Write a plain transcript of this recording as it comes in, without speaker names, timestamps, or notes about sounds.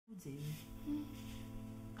Good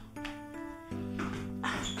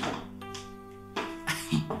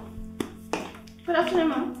afternoon,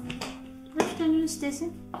 Mom. Good afternoon,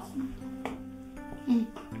 Stacy.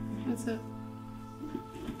 What's up?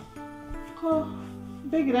 Oh,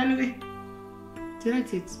 big run away.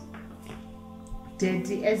 Direct it.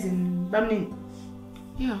 Tindike S1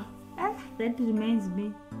 Yeah. That reminds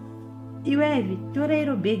me. Iwevi,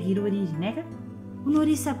 toreiro bag irori neka.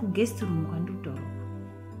 Unorisa ku guest room kwandutoro.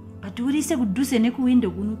 But urise kuduse neku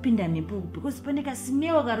window kunopinda mhepo because pane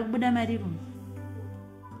kasimeo kari kubuda marirumu.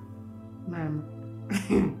 Mama.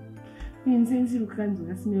 Nsenzi rukanzo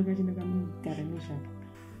kasimeo kachina kamugara neshaka.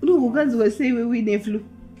 Unokukanzo waseiwe wine flu.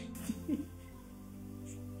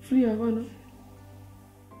 Flu yakona.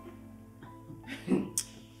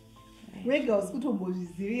 Wega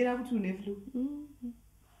usikutombozvizivira kuti une flu.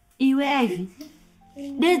 Iwe Ivy.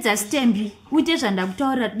 Dedza stembi, uite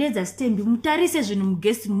zvandakutaurira dedza stembi, mutarise zvinhu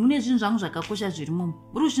mugesti mune zvinhu zvangu zvakakosha zviri mumo.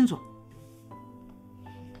 Uri kuzvinzwa?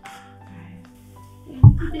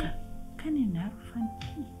 Kane nharu fani.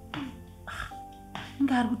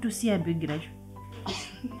 Inga ari kutosiya bhegi racho.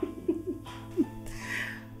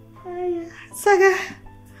 Aya, saka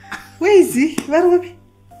wezi vari wapi?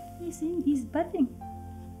 He's bathing.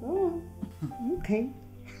 Oh, okay.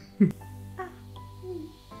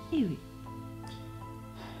 Iwe.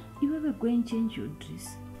 You ever go and change your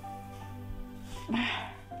dress?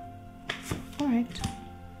 All right.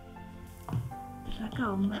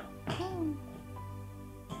 Rakaoma.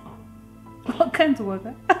 What kind of work?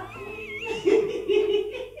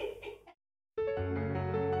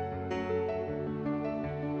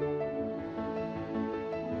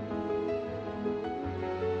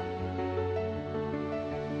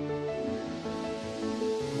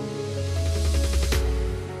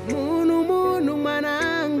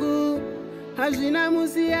 Hazvina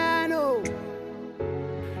musiyano,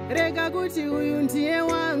 rega kuti uyu ndiye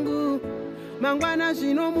wangu, mangwana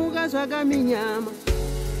zvinomuka zvakaminyama.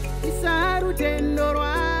 Isa rutendo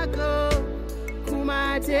rwako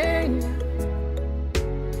kumatenga,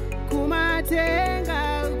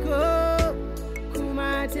 kumatenga uko,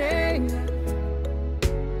 kumatenga,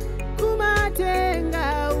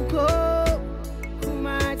 kumatenga uko,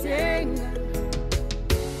 kumatenga.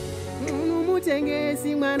 Munhu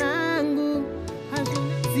mutengesi mwanangu,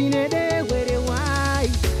 zine where why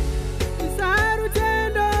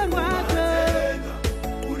isarutendo rwako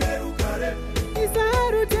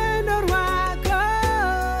isarutendo rwako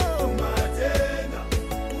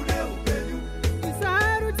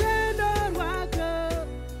isarutendo rwako.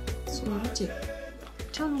 So Rute,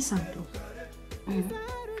 tell me something.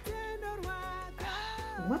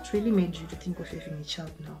 What really made you to think of having a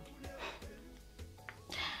child now?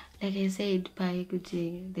 Like I said, by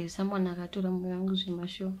Kuti, there's someone akatora moyo wangu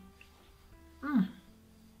zvimasho.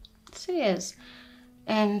 Serious.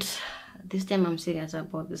 And this time I'm serious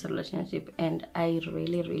about this relationship and I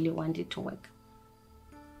really, really want it to work.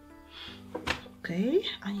 Okay,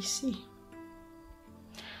 I see.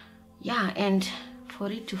 Yeah, and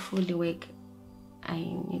for it to fully work, I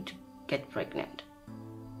need to get pregnant.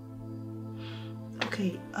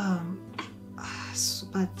 Okay,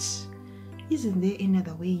 but isn't there any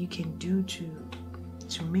other way you can do to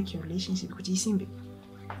make your relationship with Isimbi?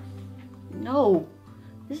 No,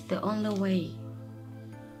 this is the only way.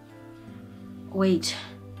 Wait.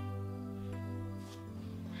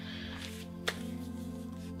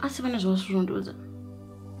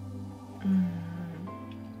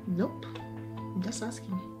 Nope. I'm just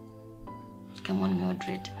asking. Come on,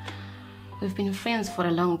 Mildred. We've been friends for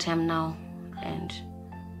a long time now, and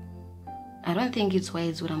I don't think it's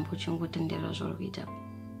wise what I'm putting with Rita.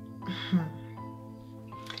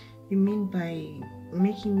 You mean by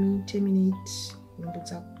making me terminate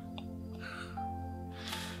Mbutsa?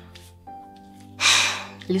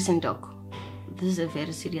 Listen, Doc. This is a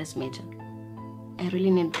very serious matter. I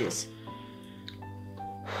really need this.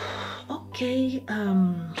 Okay,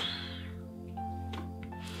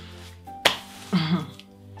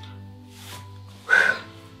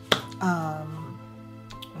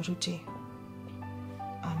 Rute,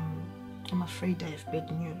 I'm afraid I have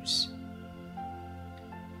bad news.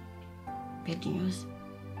 Bad news?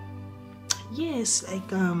 Yes,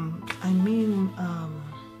 like, I mean,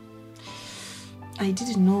 I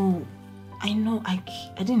didn't know, I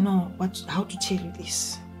didn't know how to tell you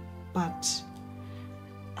this, but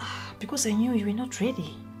because I knew you were not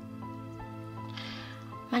ready.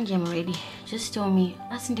 Manje, I'm ready. Just tell me.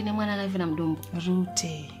 Rute,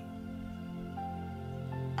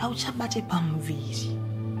 auchabate pamuviri.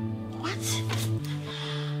 What?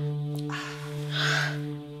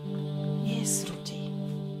 Yes, Rute.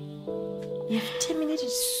 You have terminated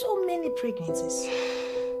so many pregnancies.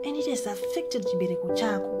 And it has affected chibereko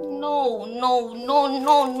chako. No,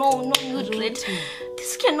 you dread.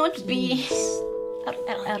 This cannot be.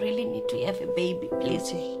 I really need to have a baby,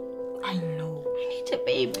 please. I know. I need a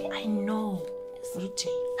baby. I know. Rute.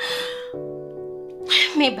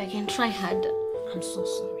 Maybe I can try harder. I'm so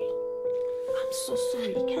sorry. I'm so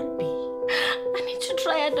sorry. It can't be. I need to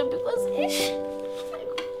try harder because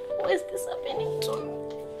why is this happening to me?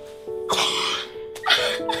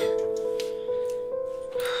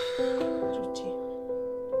 Rute.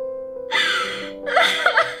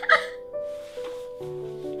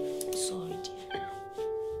 Sorry, dear.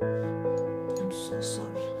 I'm so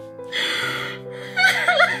sorry.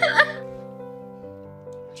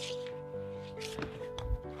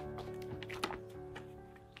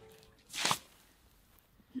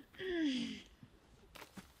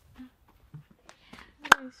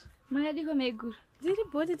 Makadiko meguru.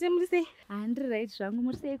 Ndiripo tete muri sei? Handiri right zvangu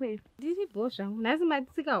muri sei kweyo? Ndiripo zvangu. Nhasi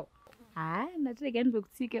matsikawo. Ndatirega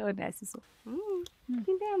ndibvekutsikawo nhasi so.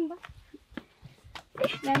 Pindemba.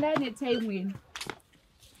 Nanda netime yenu.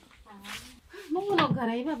 Munogona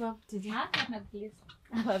kugara ipapa tete. Kana please.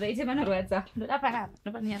 Apa vaite vanorwadza. Ndoda panapa.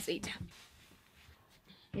 Ndopanyasoita.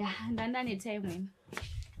 Ya, ndanda netime yenu.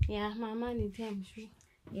 Ya, mama ni time shu.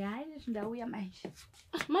 Ya, ini ndauya manje.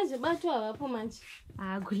 Manje batu havapo manje.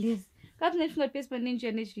 Gulezi. Kapne funga pesi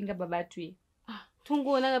panenje nechvinga babatu.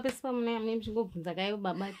 Tungoona kapesi pamuna mune mchingobvunza kayo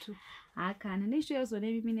babatu. Kana nesho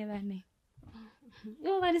yazone mimi nevane.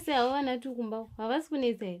 Ivo vari sei havo vana tu kumba? Havasi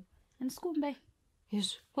kunetsa here? Handisikumbai.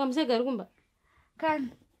 Izvo. Kwa muchagari kumba? Kana.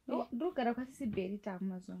 Ndogara kwasisibheri tamu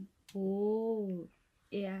mazona. Oh.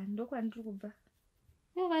 Ya, ndokwandiri kubva.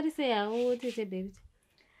 Ivo vari sei havo tete Berita?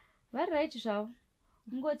 Vari right zvavo.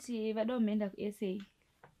 Ngoti vada kumhenda kuSA.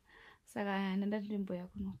 Saka ndandati ndimboya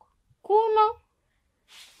kunoko. Kuno?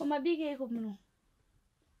 Komabike iko muno.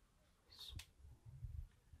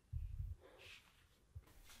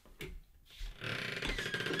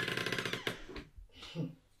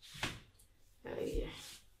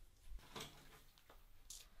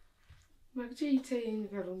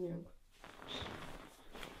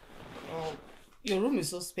 Oh, your room is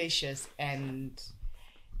so spacious and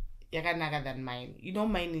yakanaka than mine. You know,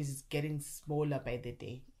 mine is getting smaller by the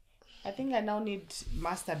day. I think I now need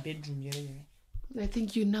master bedroom. I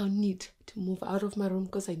think you now need to move out of my room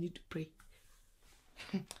because I need to pray.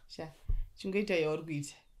 Sure. Chungaita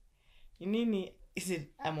yorguit. Inini is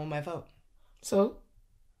it I'm on my phone. So?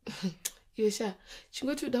 Yesha,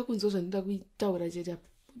 chingoti uda kunzo zvandida kuitaura chete apa.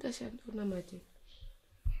 Udashanda una mate.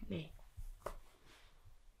 Ne.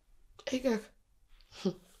 Hey kaka.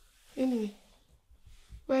 Anyway,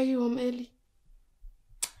 why are you home early?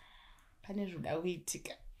 Pane zvoda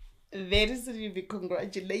kuitika. Very soon you'll be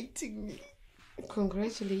congratulating me.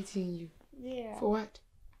 Congratulating you? Yeah. For what?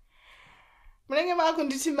 Munenge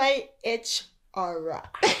makunditi my HR.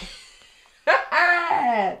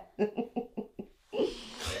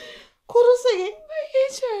 Kurusege My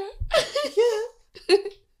HR? Yeah.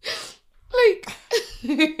 Like,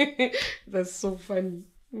 that's so funny.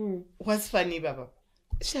 What's funny, Baba?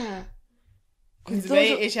 Sha. My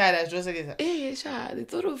HR as Rosa. Hey, Sha, the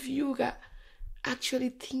thought of you actually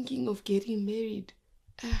thinking of getting married.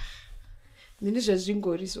 So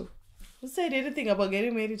Who said anything about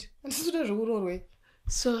getting married?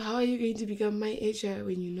 So how are you going to become my HR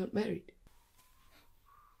when you're not married?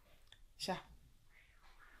 Sha,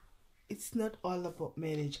 it's not all about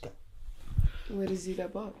marriage. What is it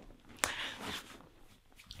about?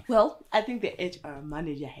 Well, I think the HR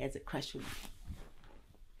manager has a crush on me.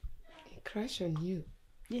 A crush on you?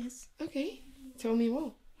 Yes. Okay, tell me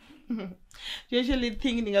more. You actually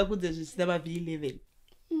think you could just never be living.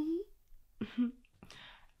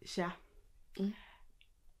 Sha, you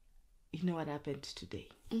know what happened today?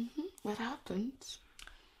 What happened?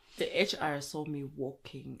 The HR saw me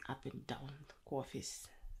walking up and down the office,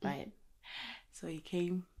 right? So he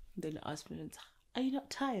came, then asked me, are you not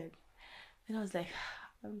tired? And I was like,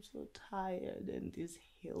 I'm so tired and these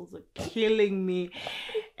hills are killing me.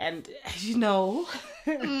 And you know,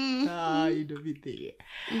 you don't be there.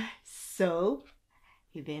 So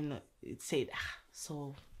he then said,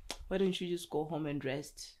 so why don't you just go home and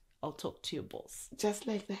rest? I'll talk to your boss. Just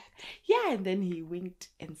like that? Yeah, and then he winked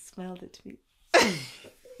and smiled at me.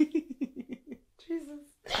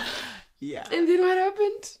 Jesus. Yeah. And then what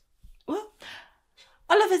happened? Well,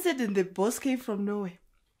 all of a sudden the boss came from nowhere.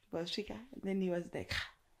 And then he was like,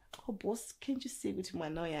 oh boss, can't you say what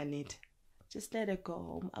you need? Just let her go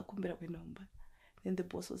home. Then the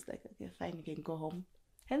boss was like, okay, fine, you can go home.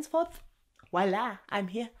 Henceforth, voila, I'm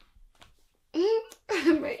here.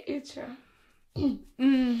 My HR.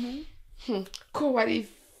 Ko, what if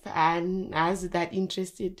Anna's that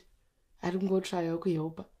interested? I don't go try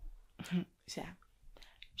to Yeah.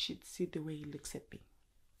 You should see the way he looks at me.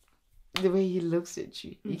 The way he looks at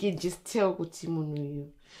you. You can just tell what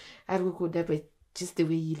you I don't go that way. Just the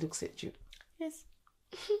way he looks at you. Yes.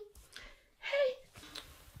 Hey.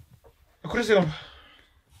 Akurese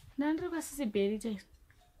Nandri kwasisi beri chaiso.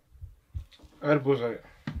 aripo zvake.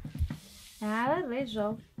 Vari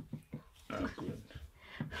zvavo.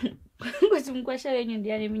 Kuti mukwasha wenyu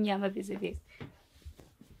ndiani munyama pese pese.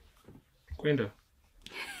 Kuenda.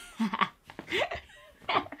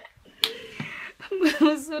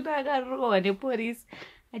 Musuna akarohwa nepolisi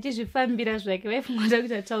achizvifambira zvake vaifungota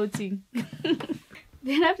kuti atauting.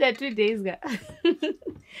 Then after 2 days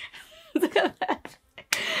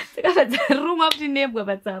dzakabva dzarumwa kuti nebwa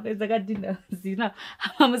patsava dzakadhinda zina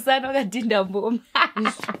musana wakadhinda mboma.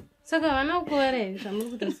 Saka vana ukore zvamuri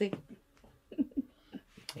kutoseka.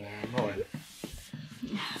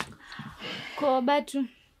 Ko batu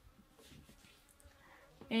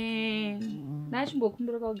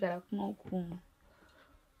nachimbokumbira kugara kunoku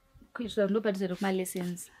kuitira ndopatisa kuma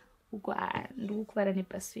lessons uko ndikukuvara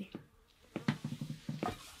nepaswe.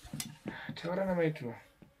 Taura namaitwa.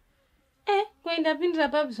 Kuenda pindira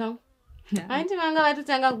papi zvangu. Hanti vanga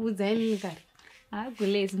vatotanga kuudza ini kare.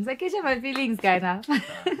 Gulesi musakesha my feelings kana.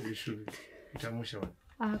 Yeshu. Itamusha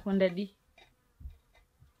wani. Kondadi.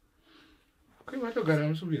 Kuri matogara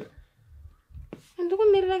musubira.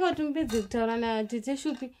 Ndikumirira kuti mupedze kutaura natete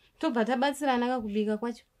Shupi tobva tabatsirana kakubika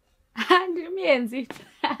kwacho. Ndiri muenzi.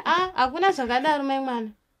 Hakuna zvakadaro mai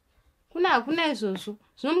mwana. Hakuna izvozvo.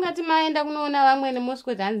 Zvino mungati maenda kunoona vamwe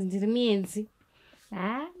neMoscow hanzi ndiri muenzi.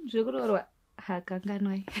 Zvekurorwa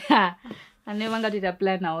hakanganwai. Ane vangatoita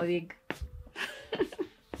plan nawo vega.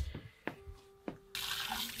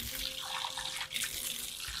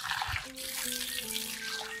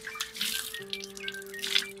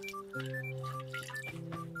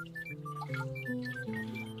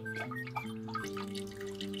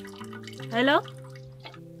 Hello?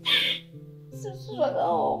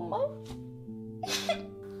 Zvakaoma.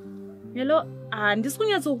 Hello, handisi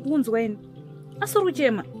kunyatsokunzwa ini. Asiri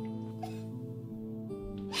kuchema.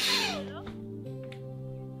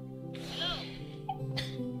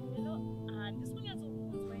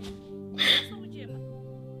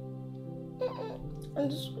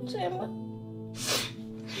 Handisi kuchema.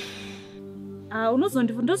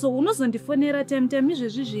 Unozondifonera time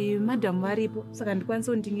izvezvi madhamu varipo saka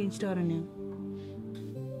ndikwanisa kundinge nchitaura naye.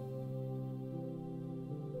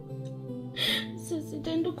 Sisi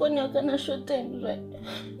tendukonya kana showtime right.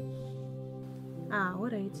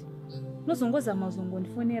 Alright. Unozongozama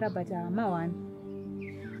uzongondifonera but mahwani.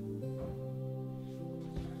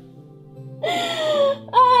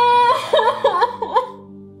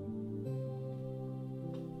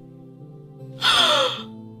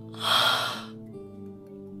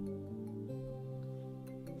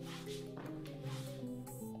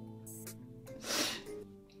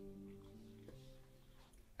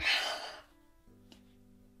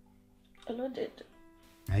 Hello, Dad.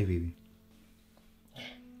 Hi, baby.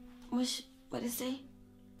 Mush, what is it?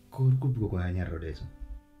 Kuri kubiko kwa hanyar rodezo.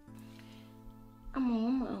 I'm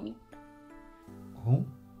home. Home?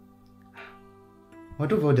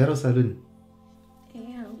 What about Daro Saloon?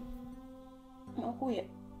 Yeah. Makuya.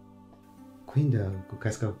 Kwenda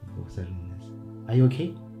kukaska saloon. Are you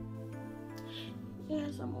okay?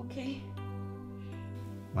 Yes, I'm okay.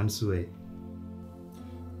 Once away.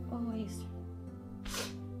 Always.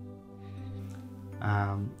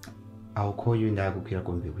 I'll call you in the Agukira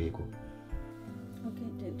Kombi Weko.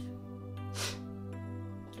 Okay, Dad.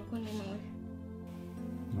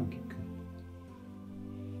 Okay, good.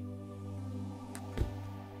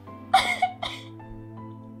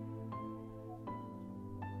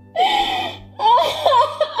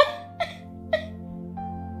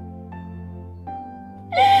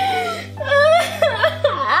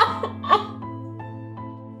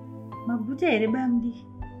 Maguta here bamdi.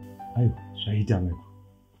 Ayo, zvaita meko.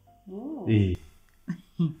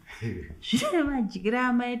 Zvine majikira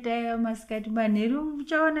amaita masikati manheru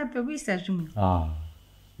uchaona pekuisa zvimwe.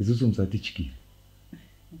 Isusu musatityire.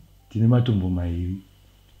 Tine matumbu mairi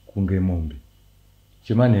kunge mombe.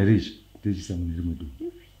 Chemanheru izvi tichisa mune rimwe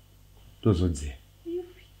dumbu. Tozodzeya.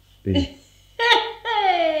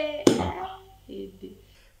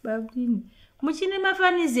 Babdini, muchine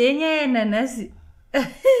mafanizi enyaya nanhasi.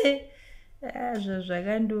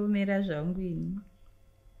 Zvakandomera zvangu ini.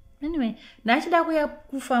 Anyway, nachida kuya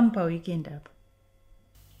kufamu paweekend apa.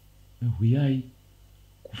 Huyai,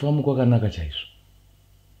 kufamu kwakanaka chaizvo.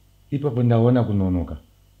 Ipapo ndaona kunonoka.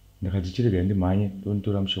 Ndakati chirega ndimhanye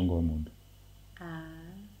ndonitora mushonga wemombe.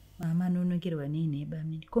 Mama anonokerwa nenheba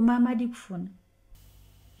mini. Ko mama adi kufona?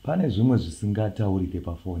 Pane zvimwe zvisingataurike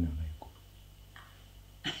pafoni amaikuru.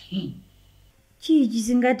 Chii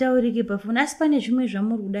chisingataurike pafoni? Asi pane zvimwe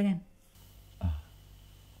zvamuri kuda kana?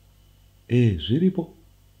 Zviripo.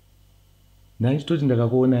 Ndachitoti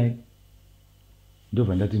ndakakuonai.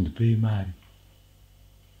 Ndobva ndati ndipei mari.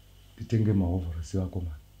 Nditenge mahovhorosi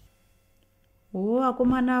vakomana.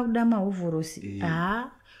 Vakomana vakuda mahovhorosi?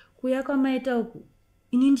 Kuya kwamaita uku.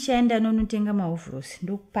 Ini ndichaenda nonotenga mahovhorosi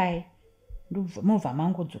ndokupai. Ndobva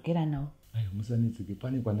mangodzokera nawo. Musanetseke,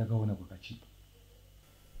 pane kwandakaona kwakachipa.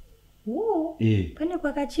 Pane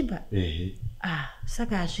kwakachipa?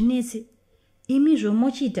 Saka hazvinetse. Imi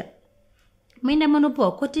zvomochita. Moenda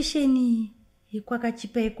munopiwa kotisheni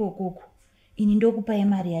yekwakachipa ikokoko. Ini ndokupai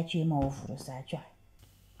mari yacho yemahovhorosi acho.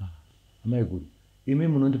 Amaikuru, imi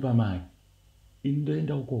munondipa mari. Ini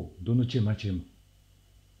ndoenda uko ndonochema.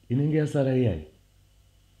 Inenge yasara iyai.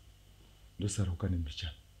 Ndosara ukane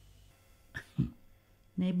mbichana.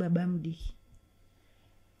 Nai baba mudiki.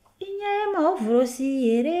 Inyaya mahovhorosi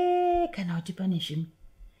here kana kuti pane zvimwe?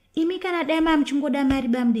 Imi kana dai muchingoda mari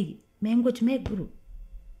bamudiki, maingoti maiguru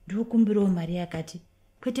ndokumbirawo mari yakati,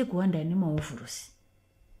 kwete kuwanda nemahovhorosi.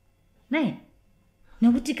 Nai,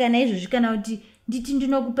 nekuti kana izvozvi kana kuti nditi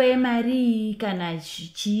ndinokupai mari kana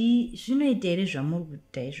chii zvinoita here zvamuri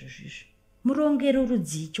kuita izvozvo? Murongere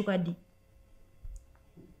rudzi chokwadi.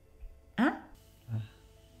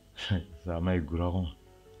 Zamaigura koma.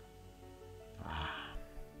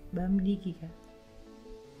 Bamudiki ka.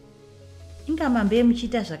 Inga mambe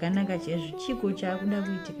muchita zvakanaka chaizvo, chiko chakuda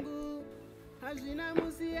kuitika. Hazvina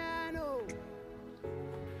musiyano.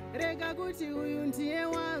 Rega kuti uyu ndiye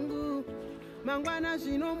wangu. Mangwana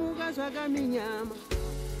zvinomuka zvakaminyama.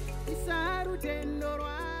 Isa rutendo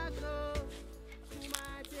rwako.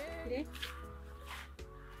 Kumate.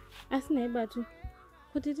 Asi naibatu.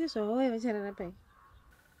 Kuti tizvawauya vacharara pai.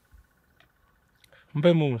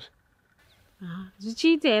 Mpai mumus.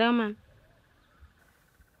 Zvichiita here man?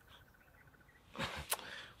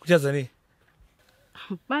 Kuchadzani?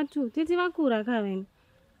 Batu, tete vakura kaveni.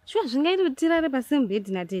 Shuwa zvingaita kuti tirare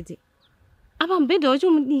pasembedhi natete. Apa mubhedha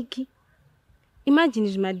wacho mudiki. Imagine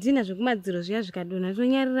zvimadhina zvekumadziro zviya zvikadonha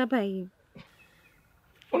zvonyarira pai.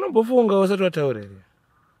 Unombofunga usati wataura here?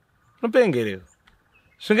 Unopengerera.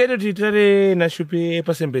 Zvingaita kuti tirare nashupi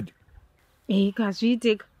pasembedhi?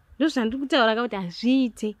 Kazviiteka. Ndozvandiri kutaura kuti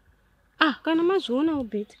hazviite. Kana mazviona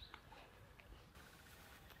ubhedha.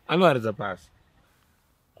 Anowaridza pasi.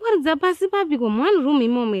 Kuwaridza pasi papi ko one room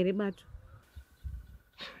imomo here Batu?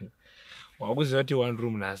 Wakuziva kuti one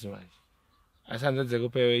room nhasi manje. Asi hanza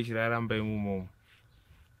dzekupaiwa ichiraramba imomo.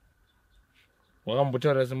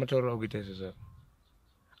 Wakambotaura sematauriro akuita izvozvo.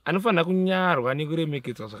 Anofanira kunyarwa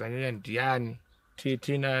nekuremekedzwa zvakanyanya ndiani?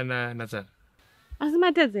 Titi natsana. Asi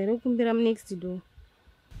matadza here kukumbira next door.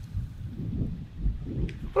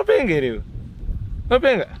 Unopenga here?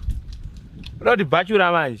 Unopenga? Unoda kuti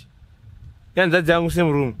bhachura manje. Yanzadzi yangu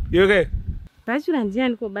semurume. Iwe ke? Bhachura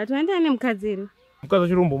ndiani ko Batu? Handiyane mukadzi here. Mukadzi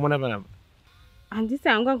wachirumbomona panapa? Handisi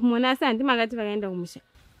hangu kumona asi handimakati vakaenda kumusha.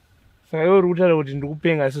 Saka iwe uri kutaura kuti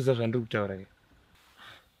ndikupenga asi zva zvandiri kutaura ke.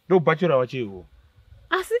 Ndo bhachura wachiwo.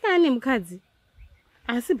 Asi kana mukadzi.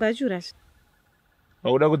 Asi bhachura.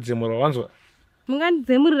 Wauda kudzemurwa wanzwa?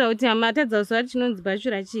 Mungandidzemurira kuti matadza usati chinonzi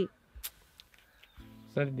bhachura chii?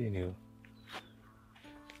 Sandidiniwo.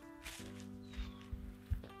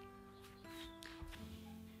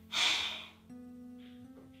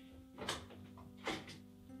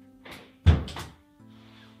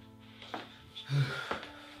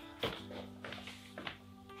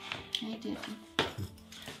 Hi, Daddy.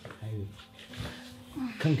 Hi.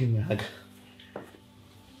 Come give me a hug.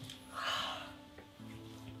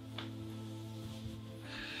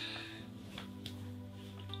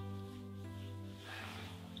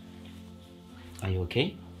 Are you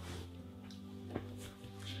okay?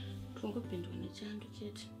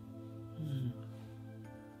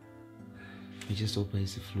 I just hope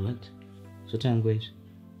he's fluent. So time wait.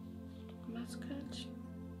 That's good.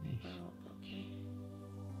 Okay.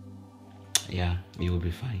 Yeah, you will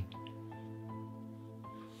be fine.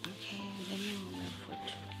 Okay, let me hold my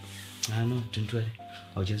foot. No, don't worry.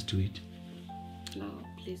 I'll just do it. No,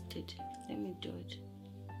 please, Daddy. Let me do it.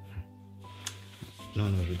 No,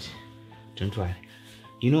 Rute. Don't worry.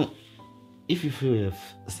 You know, if you feel you have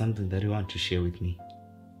something that you want to share with me,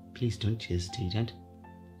 please don't hesitate.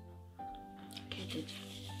 Okay, Daddy.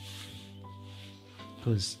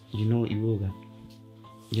 Because, you know, Iwoga,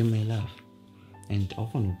 you're my love. And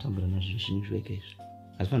often you talk about it.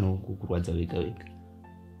 As far as weka.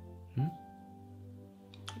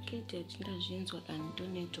 Okay, Daddy.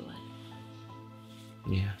 Don't need to worry.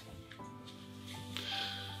 Yeah.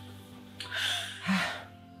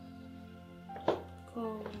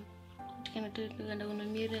 ndikaenda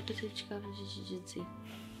kunomirira kuti chikafu chichidziwa.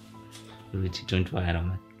 Rute, don't worry,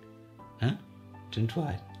 man. Huh? Don't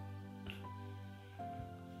worry.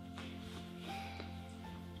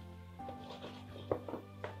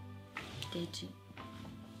 Daddy.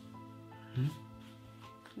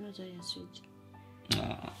 Not very sweet.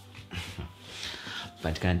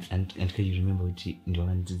 But can you remember what you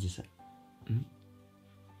want to do?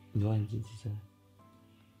 You want to do?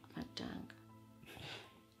 Matanga.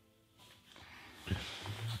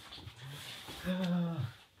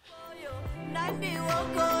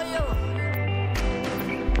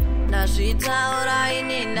 Ndazvitaura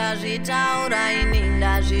ini ndazvitaura ini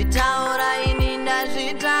ndazvitaura ini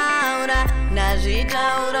ndazvitaura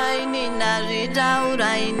ndazvitaura ini ndazvitaura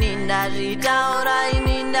ini ndazvitaura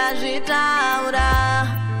ini ndazvitaura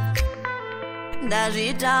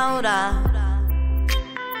ndazvitaura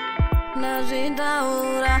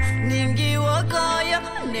ndazvitaura ndingiwokoyo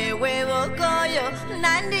newewokoyo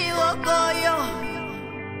nandiwokoyo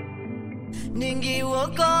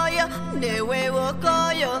ningiwokoyo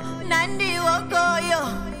newewokoyo nandiwokoyo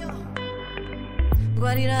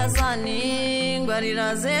ngwarira zani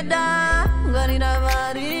ngwarira zeda ngwarira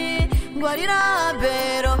vari ngwarira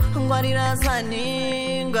bero ngwarira zani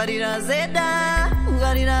ngwarira zeda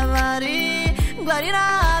ngwarira vari ngwarira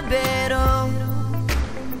bero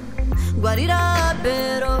ngwarira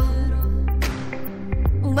bero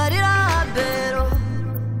ngwarira bero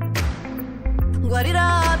ngwarira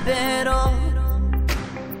bero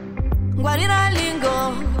ngwarira lingo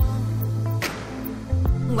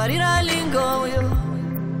ngwarira lingo yo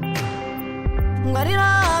ngwarira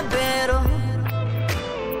bero